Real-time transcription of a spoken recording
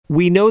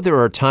We know there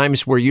are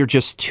times where you're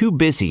just too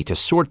busy to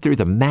sort through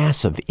the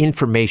mass of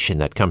information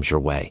that comes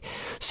your way.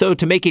 So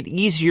to make it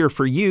easier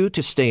for you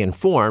to stay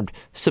informed,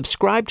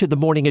 subscribe to The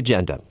Morning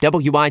Agenda,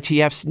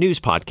 WITF's news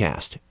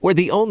podcast, where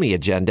the only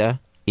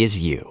agenda is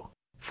you.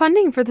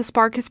 Funding for the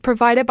Spark is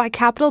provided by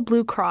Capital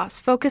Blue Cross,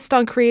 focused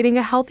on creating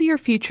a healthier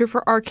future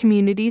for our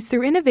communities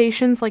through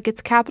innovations like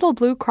its Capital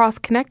Blue Cross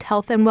Connect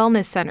Health and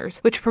Wellness Centers,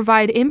 which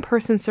provide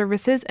in-person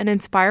services and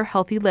inspire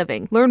healthy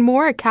living. Learn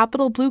more at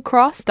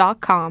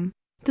capitalbluecross.com.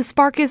 The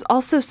Spark is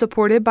also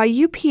supported by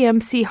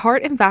UPMC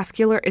Heart and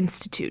Vascular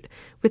Institute.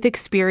 With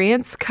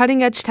experience,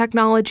 cutting-edge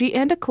technology,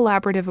 and a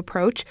collaborative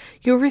approach,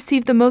 you'll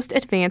receive the most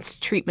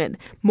advanced treatment.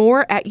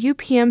 More at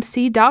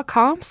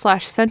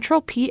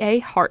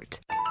upmc.com/centralpaheart.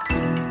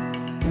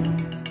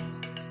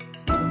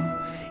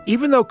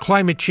 Even though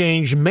climate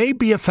change may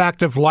be a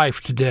fact of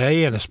life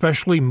today, and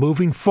especially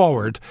moving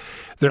forward,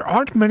 there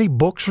aren't many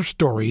books or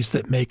stories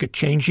that make a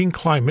changing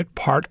climate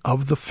part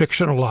of the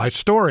fictionalized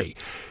story.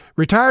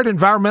 Retired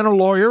environmental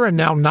lawyer and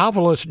now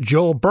novelist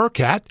Joel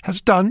Burkat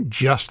has done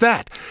just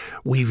that,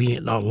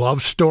 weaving a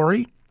love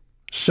story,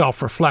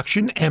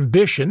 self-reflection,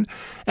 ambition,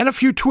 and a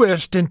few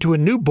twists into a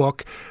new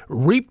book,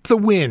 Reap the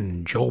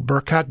Wind. Joel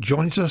Burkat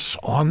joins us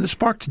on The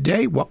Spark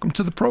today. Welcome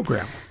to the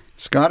program.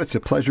 Scott, it's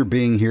a pleasure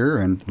being here,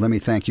 and let me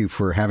thank you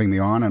for having me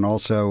on, and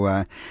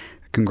also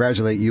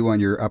congratulate you on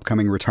your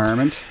upcoming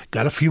retirement.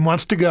 Got a few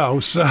months to go,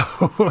 so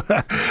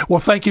well,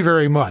 thank you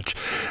very much.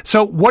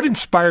 So what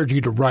inspired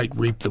you to write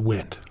Reap the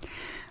Wind?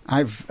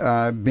 I've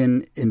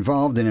been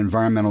involved in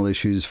environmental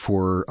issues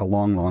for a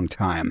long, long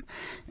time,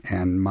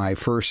 and my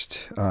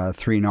first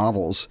three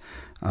novels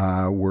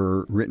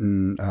were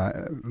written.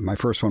 My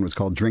first one was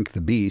called Drink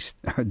the Beast.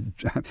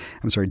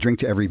 Drink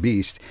to Every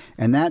Beast.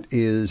 And that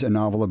is a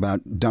novel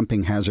about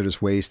dumping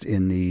hazardous waste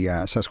in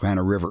the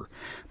Susquehanna River.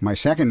 My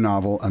second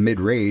novel, Amid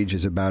Rage,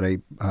 is about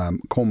a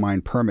coal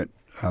mine permit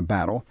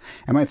battle.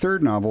 And my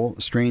third novel,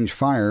 Strange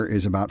Fire,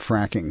 is about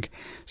fracking.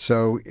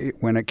 So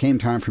when it came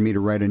time for me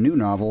to write a new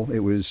novel, it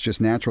was just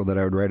natural that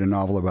I would write a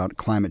novel about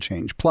climate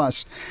change.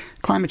 Plus,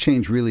 climate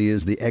change really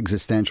is the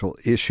existential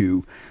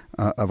issue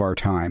of our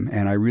time.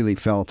 And I really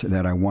felt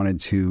that I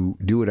wanted to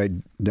do what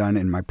I'd done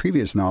in my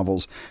previous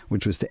novels,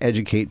 which was to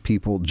educate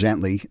people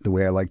gently, the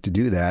way I like to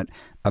do that,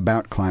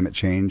 about climate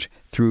change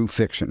through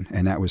fiction.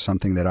 And that was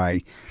something that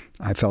I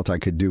felt I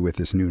could do with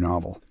this new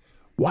novel.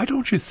 Why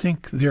don't you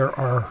think there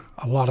are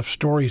a lot of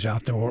stories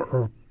out there,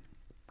 or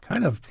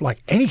kind of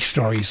like any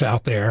stories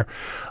out there,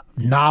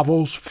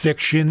 novels,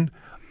 fiction,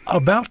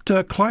 about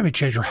climate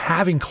change or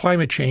having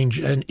climate change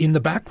in the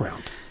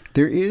background?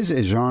 There is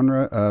a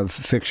genre of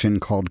fiction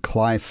called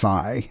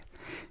cli-fi.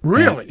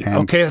 Really?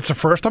 Okay, that's the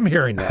first I'm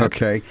hearing that.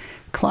 Okay.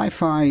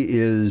 Cli-fi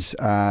is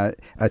a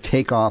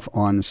takeoff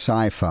on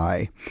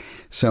sci-fi.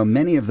 So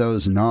many of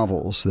those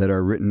novels that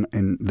are written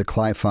in the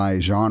cli-fi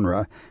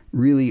genre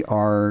really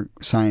are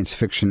science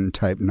fiction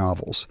type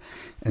novels.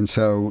 And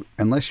so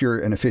unless you're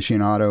an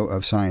aficionado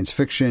of science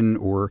fiction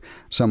or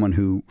someone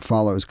who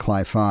follows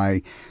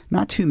cli-fi,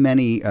 not too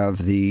many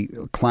of the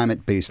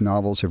climate-based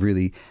novels have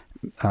really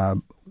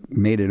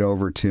made it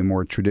over to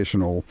more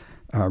traditional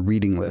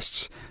reading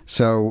lists.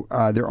 So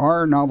there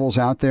are novels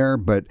out there,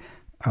 but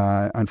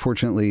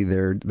unfortunately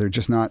they're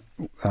just not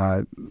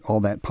all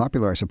that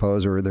popular, I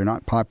suppose, or they're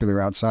not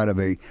popular outside of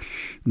a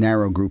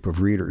narrow group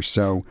of readers.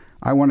 So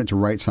I wanted to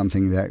write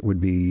something that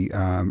would be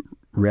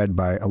read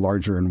by a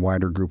larger and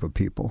wider group of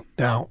people.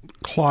 Now,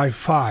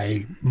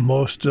 cli-fi,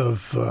 most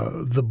of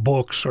the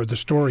books or the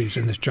stories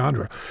in this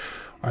genre,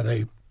 are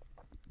they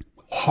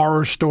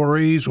horror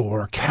stories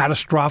or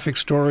catastrophic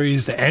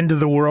stories, the end of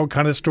the world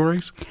kind of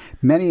stories?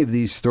 Many of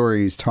these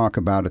stories talk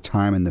about a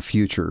time in the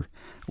future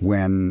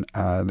when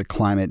the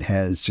climate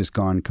has just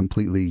gone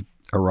completely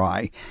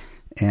awry.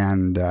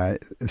 And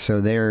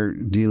so they're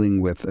dealing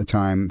with a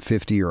time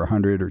 50 or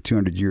 100 or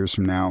 200 years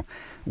from now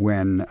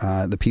when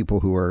the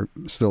people who are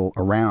still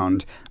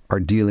around are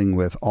dealing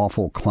with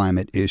awful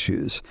climate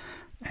issues.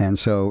 And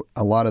so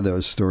a lot of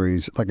those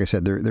stories, like I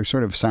said, they're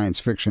sort of science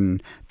fiction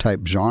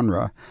type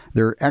genre.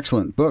 They're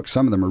excellent books.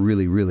 Some of them are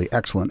really, really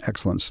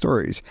excellent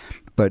stories.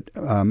 But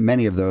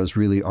many of those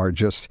really are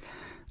just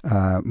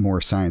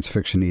more science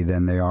fiction-y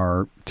than they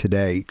are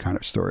today kind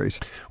of stories.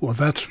 Well,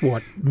 that's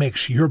what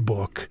makes your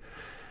book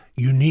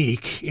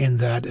unique in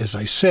that, as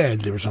I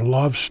said, there's a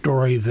love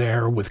story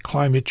there with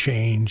climate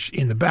change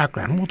in the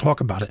background. We'll talk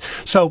about it.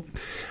 So,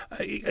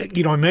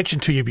 I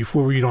mentioned to you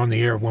before we get on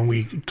the air, when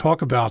we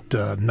talk about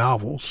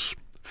novels,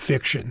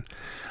 fiction,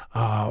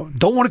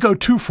 don't want to go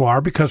too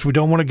far because we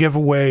don't want to give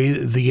away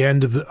the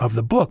end of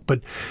the book, but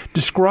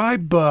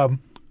describe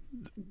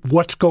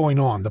what's going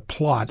on, the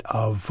plot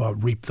of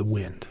Reap the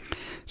Wind.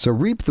 So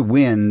Reap the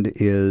Wind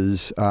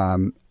is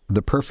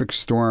The Perfect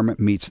Storm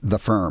meets The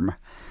Firm.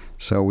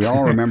 So we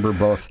all remember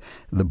both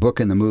the book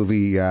and the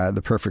movie,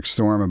 The Perfect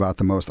Storm, about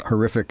the most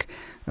horrific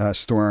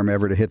storm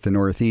ever to hit the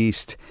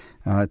Northeast.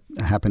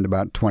 Happened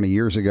about 20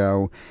 years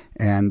ago.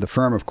 And The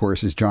Firm, of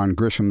course, is John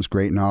Grisham's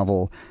great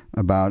novel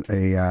about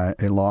a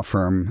law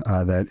firm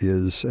that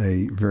is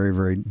a very,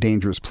 very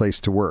dangerous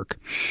place to work.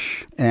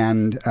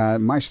 And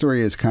my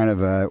story is kind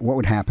of what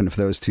would happen if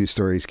those two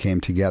stories came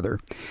together.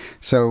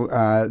 So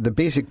the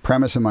basic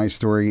premise of my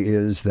story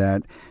is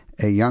that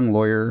a young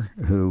lawyer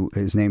who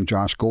is named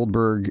Josh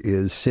Goldberg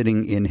is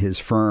sitting in his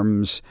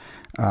firm's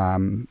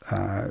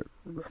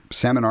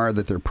seminar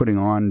that they're putting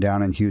on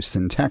down in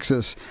Houston,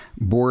 Texas,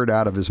 bored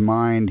out of his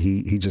mind.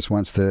 He just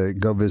wants to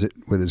go visit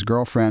with his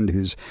girlfriend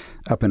who's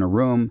up in a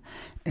room,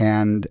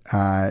 and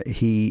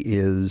he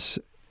is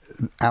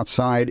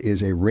outside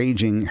is a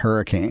raging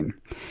hurricane.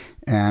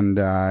 And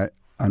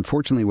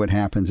unfortunately what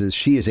happens is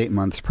she is 8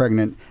 months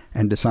pregnant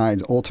and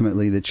decides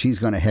ultimately that she's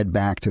going to head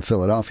back to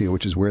Philadelphia,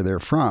 which is where they're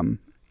from.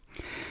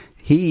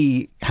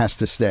 He has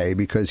to stay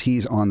because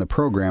he's on the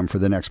program for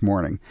the next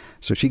morning.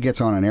 So she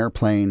gets on an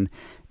airplane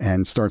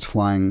and starts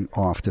flying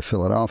off to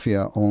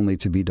Philadelphia, only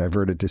to be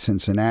diverted to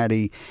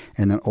Cincinnati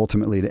and then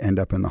ultimately to end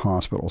up in the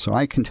hospital. So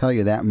I can tell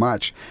you that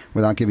much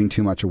without giving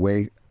too much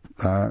away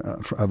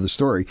of the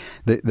story.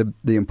 The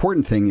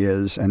important thing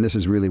is, and this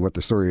is really what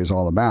the story is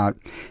all about,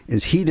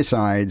 is he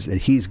decides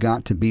that he's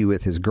got to be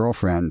with his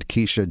girlfriend,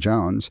 Keisha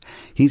Jones.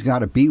 He's got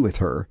to be with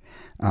her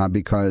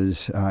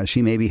because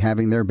she may be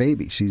having their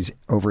baby. She's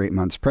over 8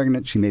 months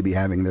pregnant. She may be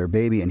having their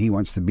baby, and he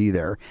wants to be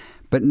there.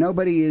 But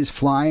nobody is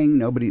flying.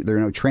 There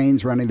are no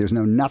trains running. There's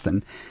no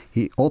nothing.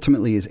 He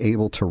ultimately is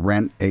able to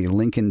rent a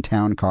Lincoln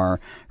Town Car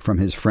from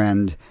his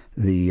friend,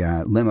 the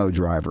limo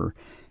driver.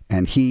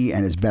 And he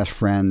and his best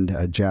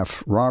friend,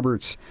 Jeff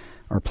Roberts,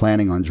 are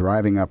planning on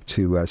driving up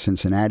to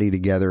Cincinnati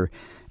together.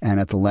 And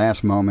at the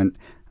last moment,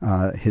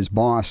 his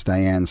boss,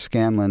 Diane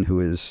Scanlon, who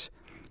is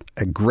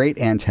a great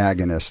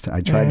antagonist.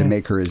 I tried to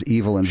make her as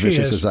evil and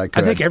vicious as I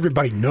could. I think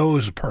everybody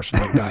knows a person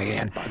like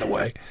Diane, by the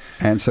way.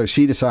 And so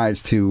she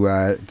decides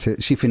to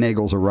she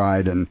finagles a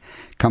ride and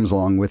comes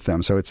along with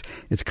them. So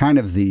it's kind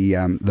of the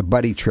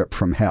buddy trip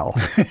from hell.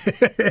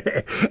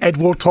 And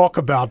we'll talk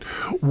about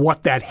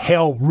what that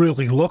hell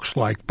really looks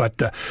like. But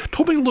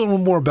tell me a little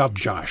more about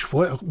Josh.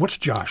 What's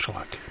Josh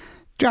like?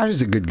 Josh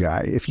is a good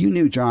guy. If you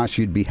knew Josh,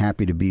 you'd be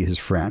happy to be his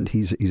friend.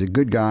 He's a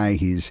good guy.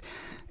 He's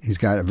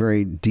got a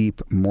very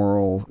deep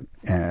moral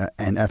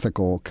and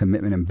ethical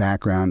commitment and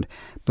background,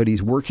 but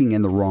he's working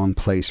in the wrong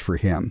place for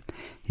him.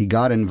 He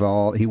got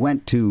involved. He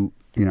went to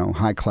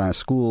high-class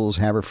schools,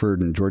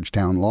 Haverford and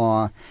Georgetown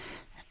Law,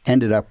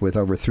 ended up with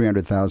over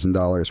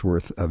 $300,000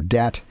 worth of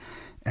debt,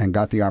 and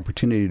got the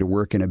opportunity to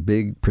work in a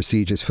big,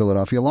 prestigious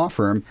Philadelphia law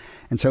firm.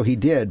 And so he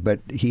did,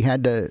 but he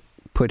had to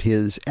put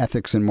his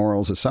ethics and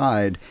morals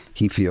aside,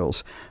 he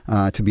feels,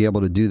 to be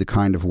able to do the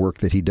kind of work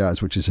that he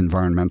does, which is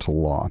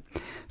environmental law.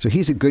 So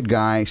he's a good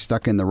guy,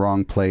 stuck in the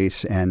wrong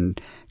place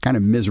and kind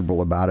of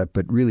miserable about it,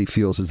 but really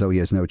feels as though he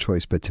has no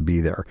choice but to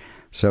be there.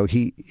 So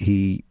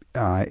he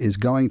is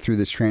going through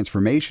this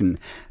transformation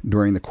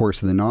during the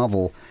course of the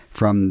novel,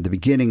 from the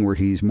beginning where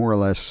he's more or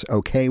less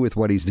okay with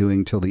what he's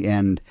doing till the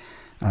end,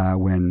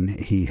 when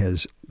he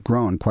has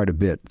grown quite a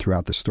bit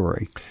throughout the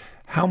story.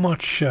 How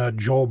much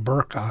Joel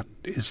Burkott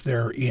is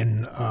there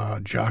in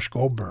Josh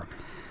Goldberg?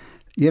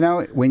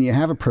 When you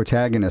have a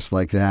protagonist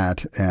like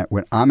that,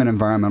 when I'm an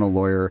environmental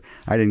lawyer,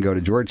 I didn't go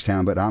to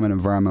Georgetown, but I'm an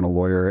environmental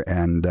lawyer,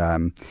 and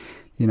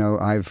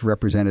I've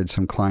represented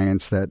some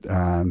clients that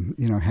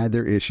had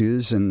their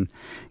issues, and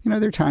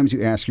there are times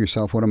you ask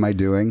yourself, what am I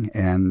doing?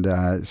 And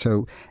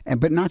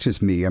but not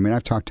just me. I mean,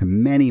 I've talked to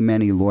many,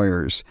 many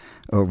lawyers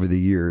over the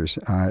years,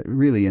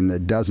 really in the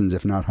dozens,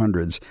 if not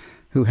hundreds,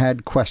 who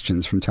had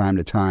questions from time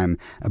to time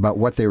about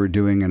what they were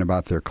doing and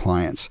about their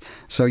clients.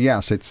 So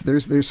yes,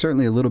 there's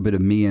certainly a little bit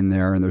of me in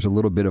there, and there's a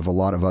little bit of a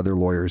lot of other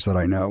lawyers that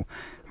I know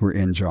who are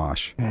in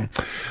Josh. All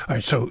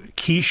right, so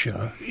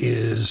Keisha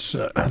is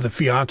the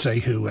fiance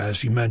who,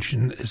 as you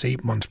mentioned, is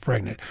 8 months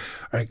pregnant.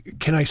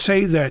 Can I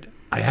say that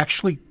I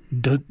actually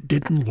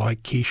didn't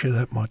like Keisha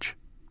that much?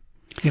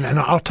 And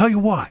I'll tell you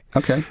why.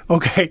 Okay.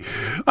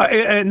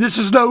 And this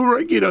is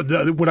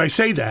when I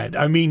say that,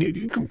 I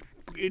mean,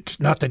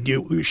 it's not that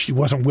she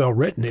wasn't well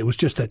written. It was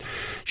just that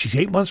she's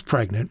 8 months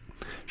pregnant.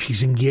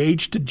 She's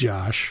engaged to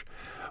Josh,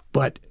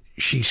 but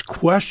she's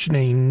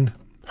questioning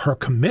her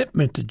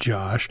commitment to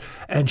Josh,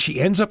 and she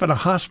ends up in a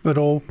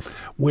hospital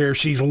where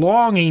she's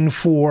longing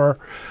for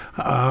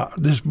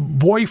this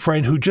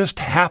boyfriend who just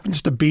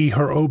happens to be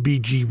her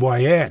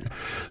OBGYN.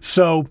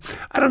 So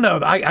I don't know.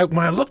 I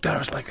when I looked at it, I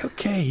was like,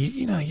 okay,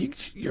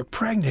 you're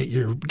pregnant.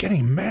 You're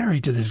getting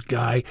married to this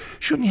guy.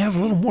 Shouldn't you have a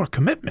little more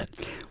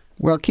commitment?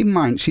 Well, keep in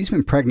mind, she's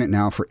been pregnant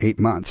now for 8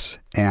 months,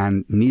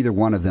 and neither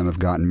one of them have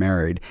gotten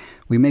married.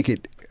 We make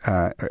it,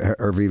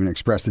 or even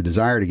expressed a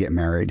desire to get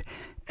married,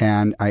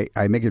 and I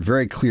make it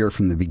very clear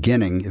from the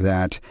beginning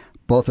that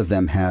both of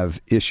them have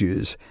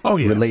issues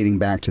relating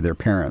back to their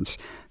parents.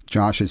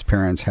 Josh's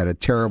parents had a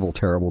terrible,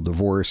 terrible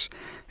divorce.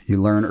 You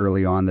learn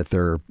early on that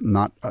they're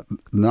not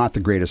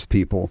the greatest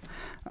people.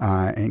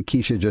 And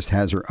Keisha just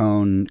has her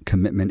own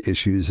commitment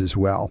issues as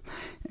well.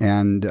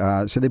 And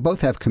so they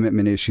both have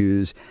commitment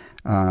issues.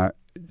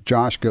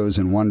 Josh goes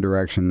in one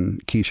direction,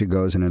 Keisha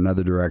goes in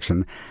another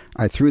direction.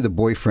 I threw the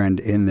boyfriend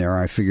in there.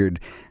 I figured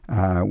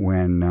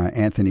when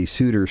Anthony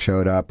Suter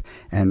showed up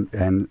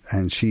and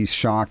she's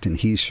shocked and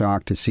he's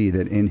shocked to see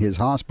that in his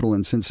hospital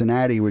in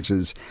Cincinnati, which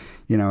is,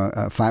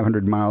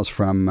 500 miles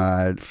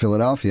from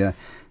Philadelphia,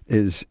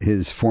 is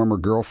his former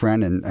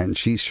girlfriend, and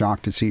she's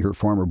shocked to see her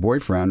former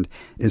boyfriend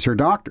is her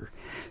doctor.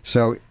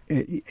 So,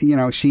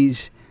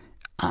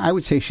 I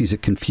would say she's a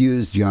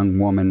confused young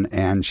woman,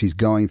 and she's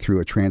going through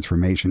a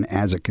transformation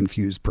as a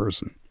confused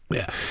person.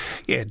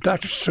 Yeah.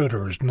 Dr.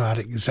 Suter is not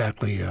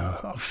exactly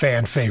a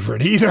fan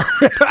favorite either.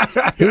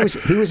 He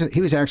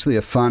was actually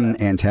a fun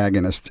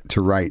antagonist to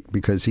write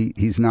because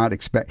he's not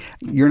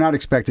you're not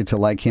expected to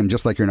like him,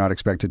 just like you're not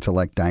expected to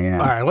like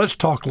Diane. All right, let's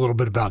talk a little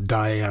bit about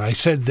Diane. I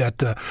said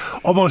that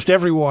almost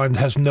everyone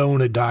has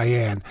known a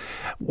Diane.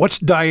 What's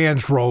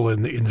Diane's role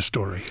in the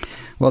story?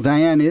 Well,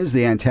 Diane is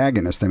the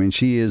antagonist. I mean,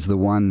 she is the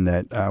one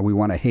that we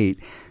want to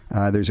hate.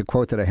 There's a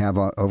quote that I have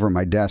over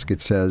my desk.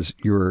 It says,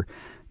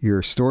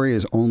 Your story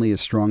is only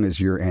as strong as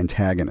your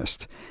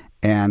antagonist.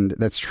 And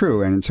that's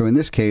true. And so in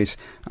this case,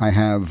 I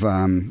have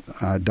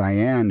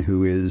Diane,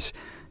 who is,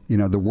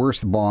 the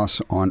worst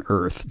boss on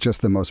earth,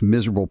 just the most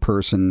miserable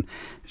person.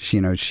 She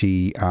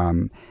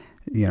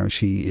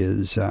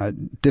is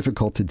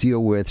difficult to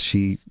deal with.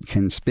 She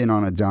can spin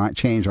on a dime,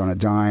 change on a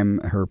dime,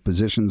 her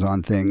positions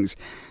on things.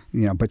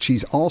 But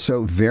she's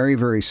also very,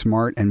 very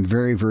smart and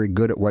very, very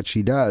good at what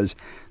she does.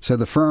 So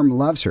the firm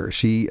loves her.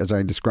 She, as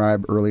I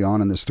described early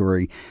on in the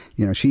story,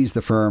 she's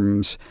the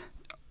firm's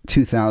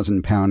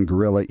 2,000-pound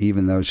gorilla,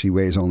 even though she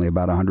weighs only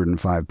about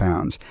 105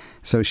 pounds.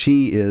 So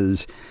she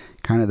is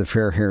kind of the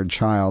fair-haired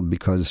child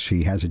because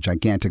she has a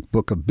gigantic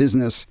book of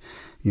business.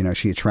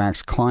 She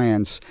attracts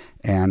clients,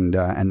 and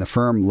the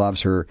firm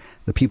loves her.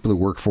 The people who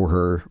work for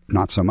her,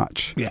 not so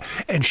much. Yeah,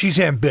 and she's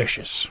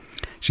ambitious.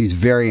 She's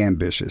very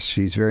ambitious.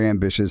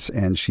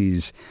 And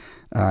she's,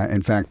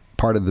 in fact,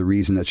 part of the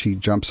reason that she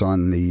jumps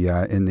on the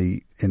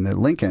in the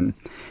Lincoln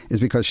is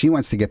because she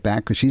wants to get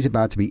back because she's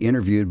about to be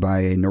interviewed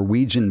by a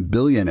Norwegian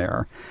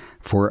billionaire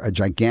for a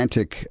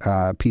gigantic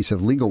piece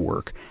of legal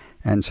work.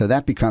 And so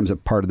that becomes a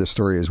part of the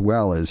story as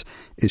well. Is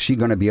she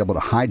going to be able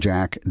to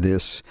hijack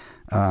this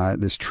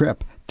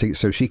trip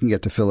so she can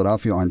get to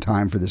Philadelphia on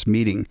time for this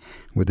meeting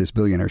with this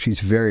billionaire? She's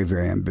very,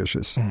 very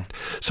ambitious.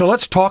 So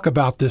let's talk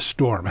about this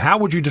storm. How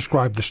would you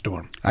describe the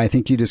storm? I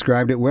think you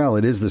described it well.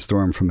 It is the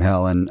storm from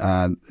hell. And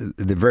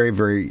the very,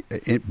 very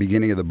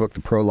beginning of the book,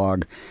 the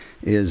prologue,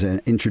 is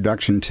an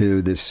introduction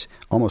to this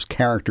almost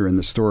character in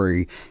the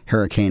story,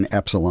 Hurricane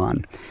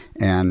Epsilon.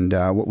 And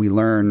what we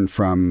learn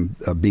from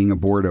being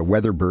aboard a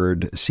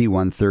Weatherbird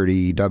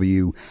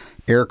C-130W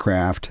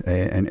aircraft,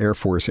 an Air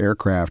Force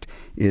aircraft,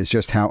 is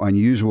just how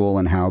unusual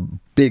and how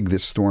big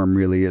this storm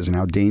really is and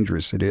how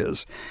dangerous it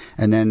is.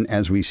 And then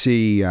as we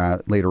see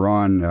later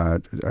on,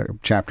 a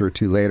chapter or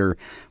two later,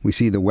 we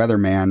see the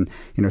weatherman,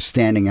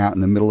 standing out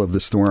in the middle of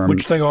the storm.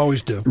 Which they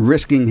always do.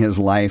 Risking his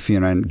life,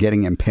 and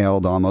getting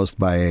impaled almost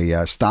by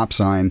a stop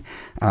sign,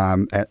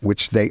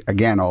 which they,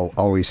 again,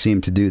 always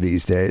seem to do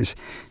these days.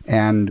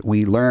 And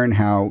we learn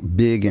how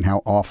big and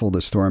how awful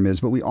the storm is,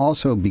 but we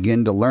also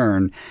begin to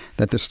learn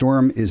that the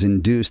storm is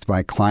induced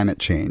by climate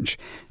change,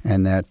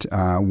 and that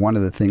one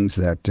of the things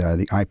that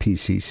the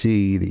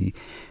IPCC, the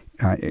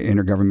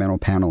Intergovernmental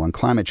Panel on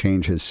Climate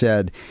Change, has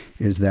said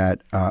is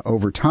that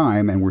over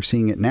time, and we're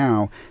seeing it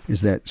now,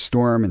 is that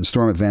storm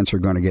events are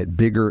going to get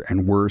bigger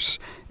and worse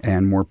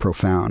and more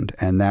profound.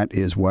 And that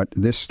is what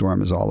this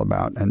storm is all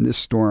about. And this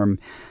storm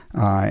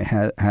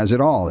has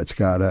it all. It's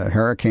got a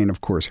hurricane,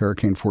 of course,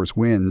 hurricane force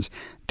winds,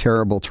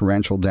 terrible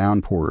torrential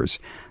downpours,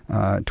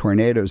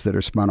 tornadoes that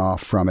are spun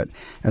off from it.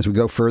 As we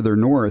go further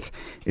north,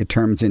 it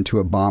turns into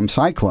a bomb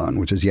cyclone,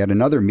 which is yet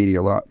another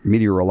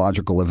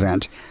meteorological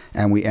event,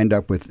 and we end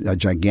up with a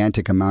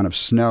gigantic amount of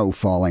snow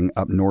falling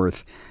up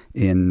north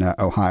in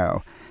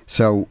Ohio.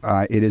 So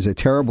it is a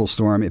terrible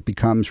storm. It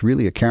becomes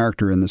really a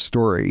character in the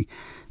story,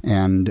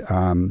 and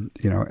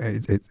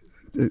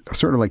it's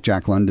sort of like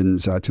Jack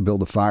London's To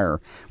Build a Fire,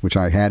 which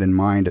I had in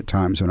mind at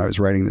times when I was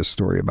writing this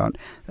story about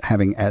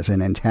having as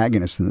an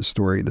antagonist in the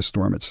story the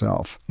storm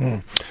itself.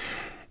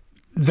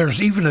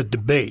 There's even a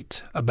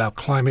debate about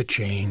climate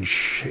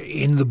change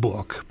in the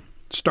book.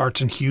 It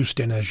starts in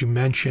Houston, as you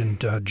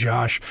mentioned.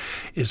 Josh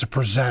is a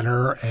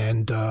presenter,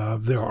 and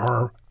there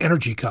are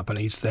energy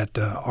companies that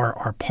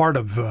are part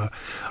of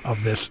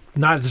this.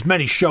 Not as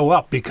many show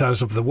up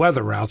because of the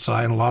weather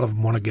outside, and a lot of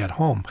them want to get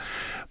home.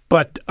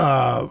 But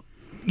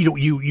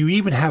you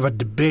even have a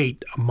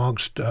debate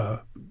amongst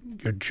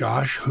your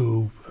Josh,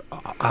 who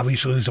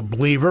obviously is a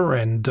believer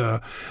and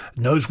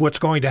knows what's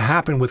going to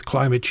happen with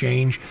climate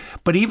change,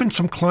 but even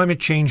some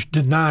climate change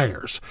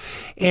deniers.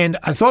 And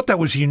I thought that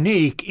was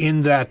unique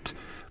in that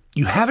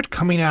you have it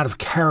coming out of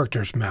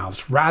characters'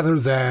 mouths rather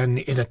than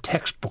in a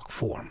textbook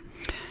form.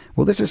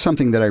 Well, this is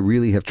something that I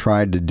really have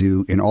tried to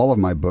do in all of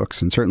my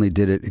books, and certainly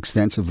did it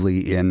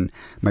extensively in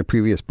my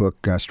previous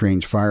book,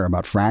 Strange Fire,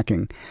 about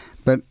fracking.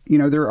 But,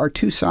 there are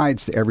two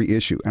sides to every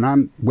issue, and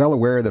I'm well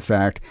aware of the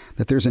fact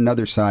that there's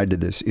another side to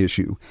this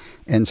issue.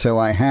 And so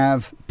I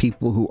have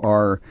people who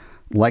are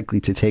likely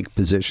to take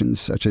positions,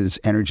 such as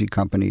energy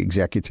company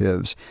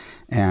executives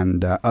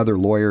and other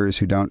lawyers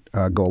who don't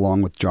go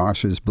along with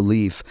Josh's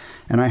belief.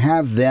 And I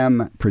have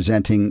them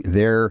presenting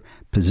their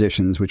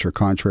positions, which are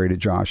contrary to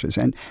Josh's,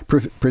 and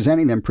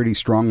presenting them pretty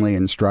strongly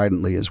and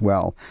stridently as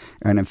well.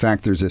 And in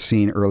fact, there's a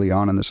scene early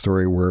on in the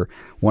story where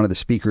one of the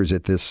speakers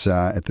at this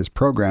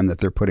program that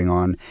they're putting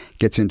on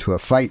gets into a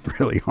fight,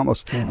 really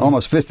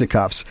almost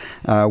fisticuffs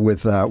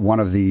with one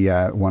of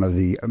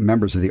the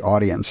members of the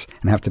audience,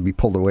 and have to be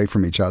pulled away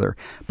from each other.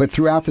 But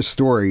throughout the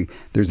story,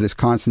 there's this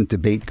constant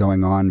debate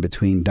going on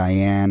between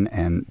Diane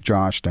and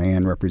Josh.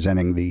 Diane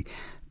representing the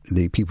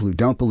people who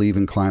don't believe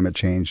in climate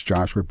change,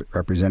 Josh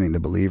representing the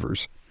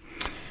believers.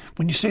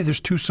 When you say there's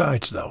two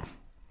sides, though,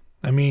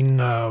 I mean,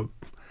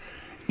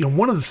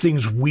 one of the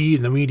things we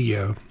in the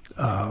media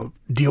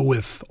deal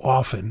with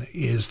often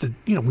is that,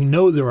 we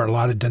know there are a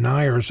lot of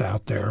deniers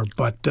out there,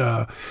 but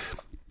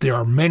there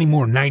are many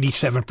more.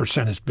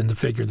 97% has been the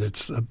figure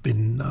that's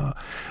been,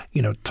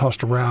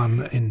 tossed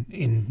around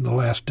in the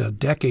last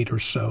decade or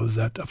so,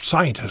 that of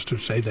scientists who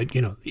say that,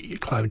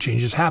 climate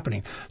change is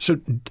happening. So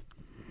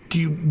do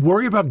you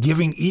worry about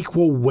giving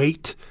equal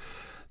weight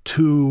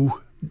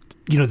to,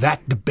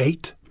 that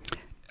debate?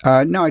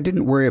 No, I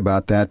didn't worry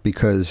about that,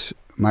 because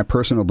my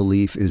personal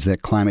belief is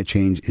that climate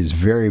change is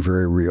very,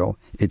 very real.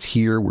 It's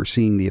here. We're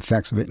seeing the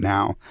effects of it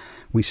now.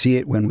 We see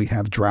it when we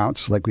have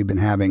droughts like we've been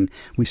having.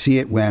 We see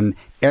it when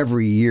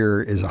every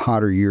year is a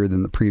hotter year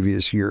than the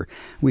previous year.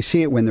 We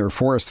see it when there are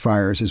forest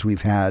fires, as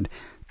we've had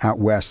out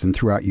west and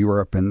throughout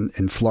Europe and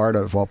in Florida,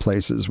 of all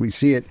places. We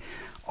see it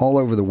all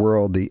over the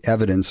world, the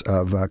evidence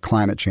of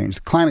climate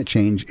change. Climate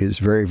change is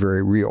very,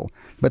 very real.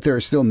 But there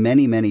are still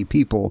many, many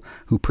people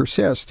who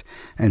persist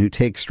and who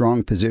take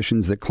strong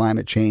positions that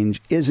climate change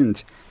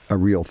isn't a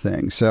real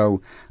thing. So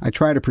I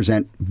try to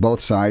present both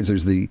sides.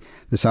 There's the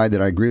side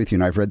that I agree with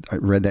you, and I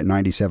read that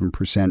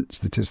 97%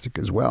 statistic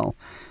as well.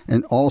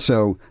 And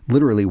also,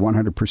 literally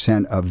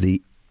 100% of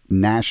the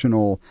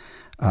national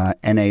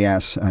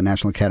NAS,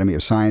 National Academy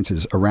of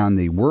Sciences around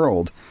the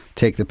world,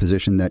 take the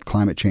position that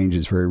climate change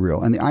is very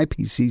real. And the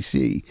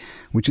IPCC,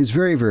 which is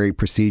very, very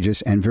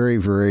prestigious and very,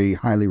 very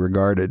highly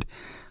regarded,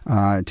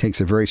 takes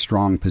a very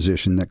strong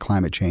position that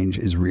climate change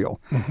is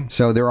real. Mm-hmm.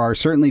 So there are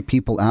certainly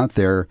people out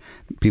there,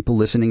 people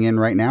listening in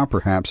right now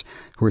perhaps,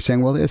 who are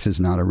saying, well, this is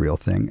not a real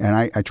thing. And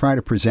I try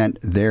to present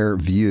their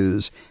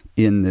views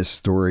in this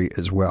story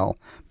as well,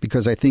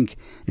 because I think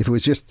if it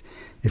was just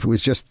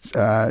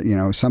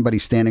somebody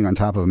standing on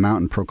top of a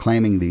mountain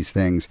proclaiming these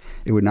things,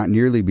 it would not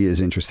nearly be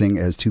as interesting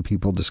as two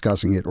people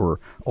discussing it or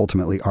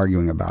ultimately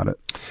arguing about it.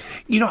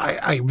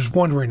 I was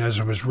wondering as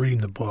I was reading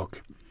the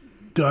book,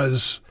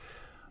 does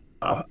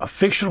a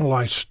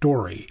fictionalized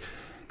story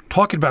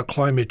talking about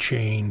climate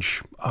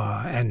change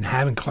and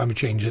having climate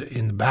change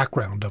in the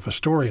background of a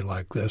story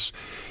like this,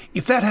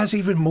 if that has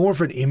even more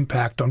of an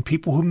impact on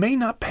people who may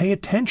not pay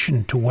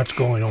attention to what's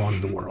going on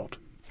in the world?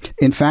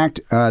 In fact,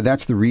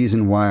 that's the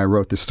reason why I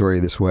wrote the story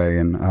this way,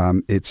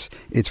 and it's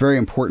very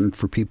important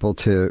for people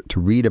to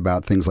read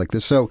about things like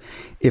this. So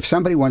if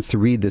somebody wants to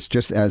read this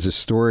just as a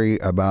story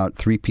about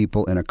three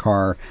people in a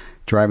car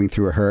driving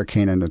through a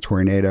hurricane and a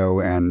tornado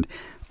and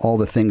all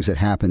the things that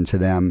happened to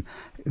them,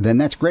 then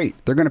that's great.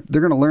 They're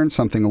gonna learn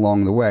something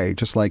along the way.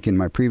 Just like in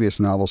my previous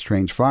novel,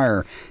 Strange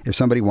Fire, if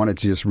somebody wanted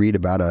to just read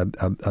about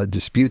a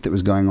dispute that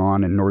was going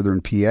on in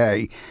northern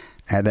PA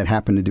that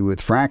happened to do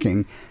with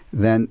fracking,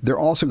 then they're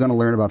also going to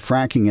learn about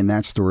fracking in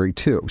that story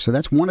too. So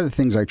that's one of the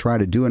things I try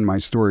to do in my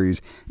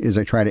stories, is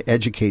I try to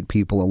educate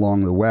people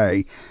along the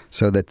way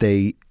so that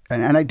they,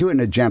 and I do it in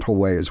a gentle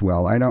way as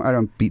well. I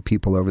don't beat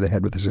people over the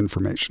head with this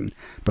information,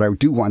 but I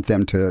do want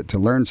them to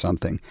learn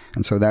something.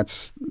 And so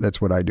that's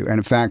what I do. And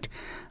in fact,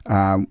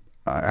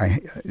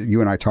 you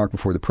and I talked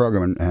before the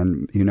program,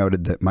 and you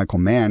noted that Michael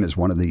Mann is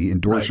one of the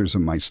endorsers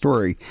of my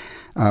story.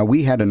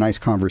 We had a nice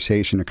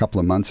conversation a couple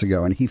of months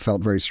ago, and he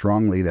felt very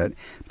strongly that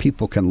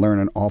people can learn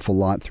an awful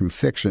lot through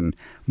fiction,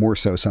 more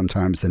so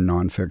sometimes than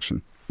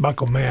nonfiction.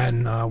 Michael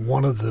Mann,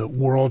 one of the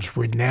world's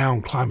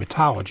renowned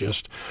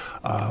climatologists,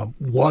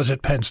 was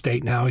at Penn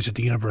State. Now he's at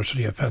the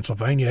University of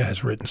Pennsylvania,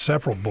 has written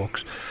several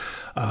books,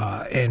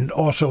 and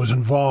also is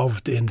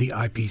involved in the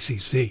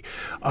IPCC.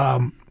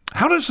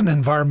 How does an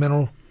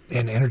environmental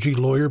and energy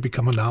lawyer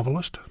become a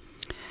novelist?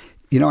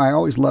 I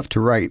always loved to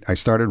write. I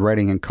started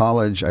writing in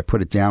college. I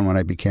put it down when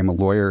I became a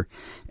lawyer.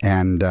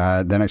 And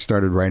then I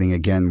started writing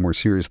again more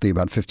seriously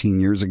about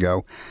 15 years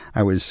ago.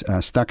 I was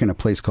stuck in a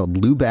place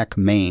called Lubec,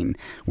 Maine,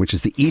 which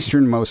is the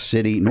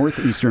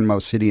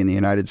northeasternmost city in the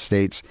United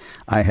States.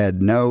 I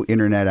had no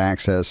internet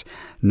access,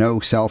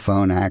 no cell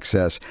phone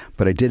access,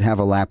 but I did have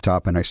a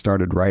laptop, and I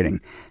started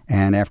writing.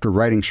 And after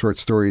writing short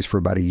stories for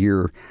about a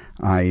year,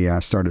 I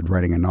started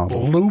writing a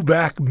novel.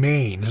 Lubec,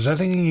 Maine. Is that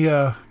any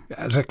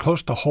Is that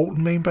close to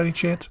Holton, Maine, by any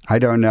chance? I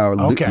don't know.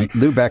 Okay.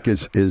 Lubeck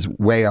is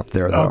way up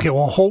there, though. Okay,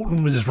 well,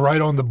 Holton is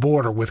right on the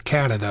border with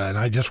Canada, and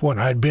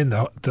I'd been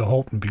to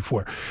Holton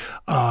before.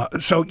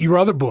 So your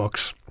other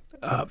books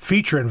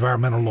feature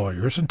environmental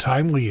lawyers and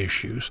timely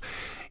issues.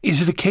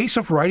 Is it a case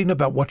of writing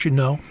about what you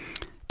know?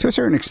 To a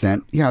certain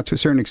extent, yeah, to a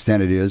certain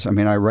extent it is. I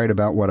mean, I write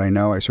about what I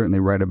know. I certainly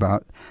write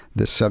about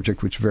this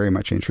subject, which very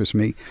much interests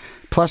me.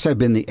 Plus, I've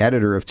been the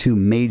editor of two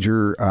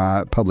major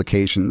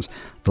publications,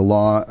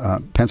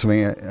 the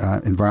Pennsylvania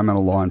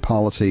Environmental Law and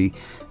Policy,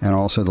 and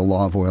also the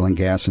Law of Oil and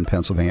Gas in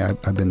Pennsylvania.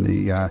 I've been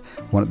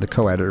the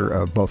co-editor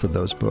of both of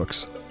those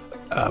books.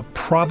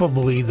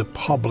 Probably the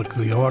public,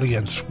 the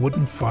audience,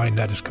 wouldn't find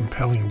that as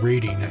compelling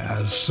reading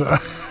as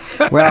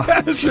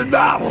as your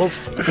novels.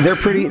 They're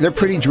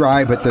pretty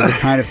dry, but they're the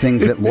kind of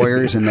things that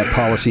lawyers and that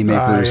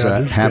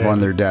policymakers have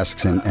on their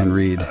desks and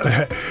read.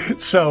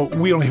 So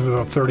we only have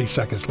about 30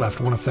 seconds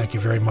left. I want to thank you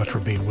very much for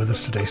being with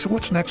us today. So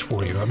what's next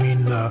for you? I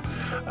mean,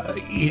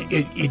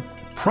 it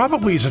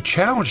probably is a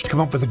challenge to come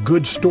up with a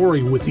good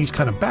story with these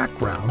kind of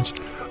backgrounds.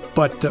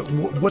 But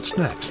what's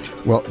next?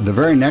 Well, the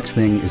very next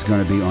thing is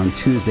going to be on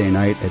Tuesday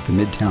night at the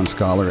Midtown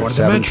Scholar at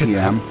 7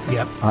 p.m.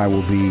 Yep. I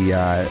will be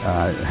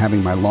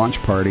having my launch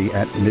party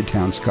at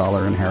Midtown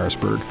Scholar in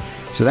Harrisburg.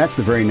 So that's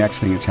the very next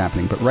thing that's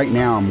happening. But right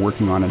now I'm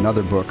working on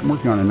another book. I'm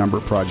working on a number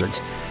of projects.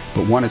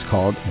 But one is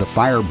called The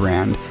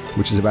Firebrand,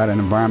 which is about an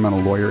environmental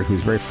lawyer who's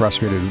very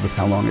frustrated with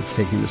how long it's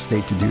taking the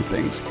state to do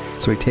things.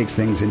 So he takes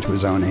things into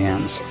his own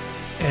hands.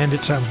 And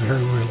it sounds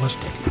very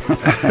realistic.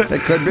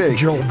 It could be.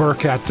 Joel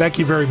Burkhardt, thank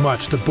you very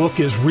much. The book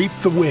is Reap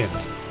the Wind.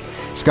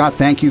 Scott,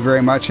 thank you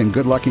very much, and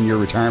good luck in your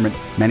retirement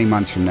many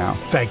months from now.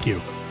 Thank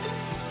you.